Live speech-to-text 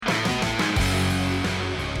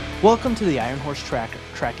Welcome to the Ironhorse Tracker,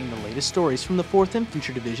 tracking the latest stories from the 4th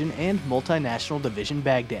Infantry Division and Multinational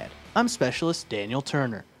Division-Baghdad. I'm Specialist Daniel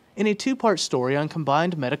Turner. In a two-part story on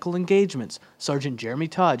combined medical engagements, Sergeant Jeremy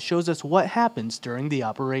Todd shows us what happens during the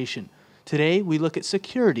operation. Today, we look at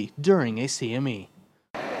security during a CME.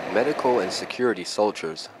 Medical and security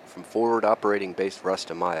soldiers from Forward Operating Base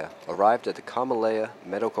Rustamiyah arrived at the Kamaliyah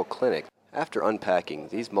Medical Clinic. After unpacking,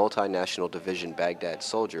 these multinational Division-Baghdad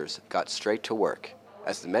soldiers got straight to work.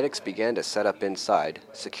 As the medics began to set up inside,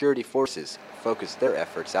 security forces focused their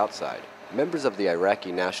efforts outside. Members of the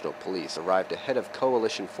Iraqi National Police arrived ahead of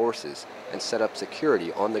coalition forces and set up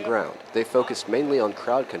security on the ground. They focused mainly on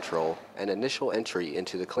crowd control and initial entry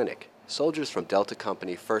into the clinic. Soldiers from Delta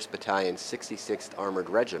Company 1st Battalion 66th Armored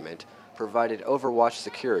Regiment provided overwatch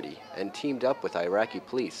security and teamed up with Iraqi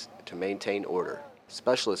police to maintain order.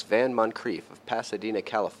 Specialist Van Moncrief of Pasadena,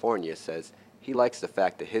 California says he likes the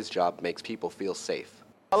fact that his job makes people feel safe.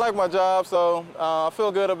 I like my job, so I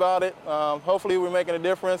feel good about it. Hopefully we're making a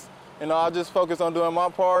difference. I'll just focus on doing my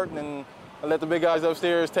part and let the big guys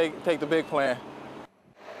upstairs take the big plan.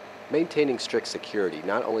 Maintaining strict security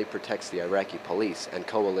not only protects the Iraqi police and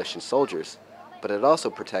coalition soldiers, but it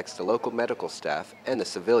also protects the local medical staff and the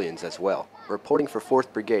civilians as well. Reporting for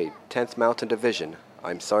 4th Brigade, 10th Mountain Division,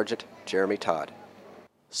 I'm Sergeant Jeremy Todd.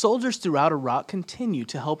 Soldiers throughout Iraq continue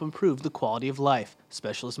to help improve the quality of life.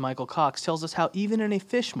 Specialist Michael Cox tells us how even in a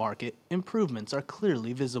fish market, improvements are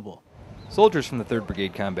clearly visible. Soldiers from the 3rd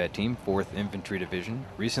Brigade Combat Team, 4th Infantry Division,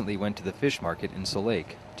 recently went to the fish market in Salt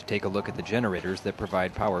Lake to take a look at the generators that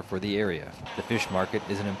provide power for the area. The fish market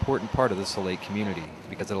is an important part of the Salt Lake community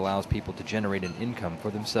because it allows people to generate an income for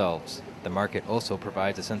themselves. The market also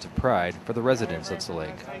provides a sense of pride for the residents of Salt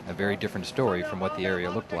Lake, a very different story from what the area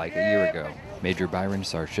looked like a year ago. Major Byron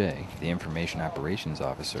Sarche, the Information Operations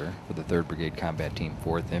Officer for the 3rd Brigade Combat Team,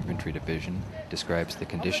 4th Infantry Division, describes the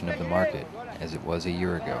condition of the market as it was a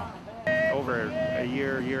year ago. Over a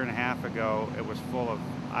year and a half ago, it was full of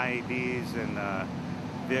IEDs and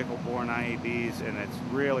vehicle-borne IEDs, and it's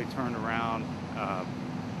really turned around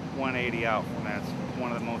 180 out from that. It's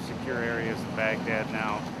one of the most secure areas of Baghdad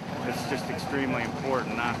now. It's just extremely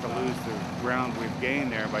important not to lose the ground we've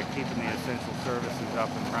gained there by keeping the essential services up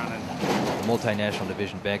and running. The multinational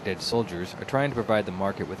Division-Baghdad soldiers are trying to provide the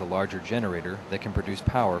market with a larger generator that can produce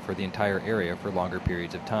power for the entire area for longer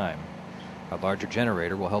periods of time. A larger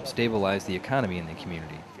generator will help stabilize the economy in the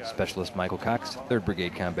community. Specialist Michael Cox, 3rd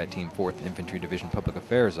Brigade Combat Team 4th Infantry Division Public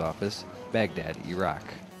Affairs Office, Baghdad, Iraq.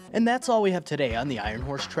 And that's all we have today on the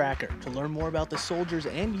Ironhorse Tracker. To learn more about the soldiers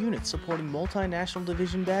and units supporting Multinational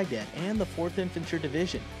Division-Baghdad and the 4th Infantry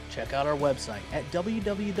Division, check out our website at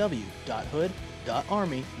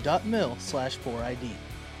www.hood.army.mil/4ID.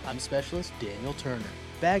 I'm Specialist Daniel Turner,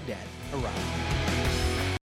 Baghdad, Iraq.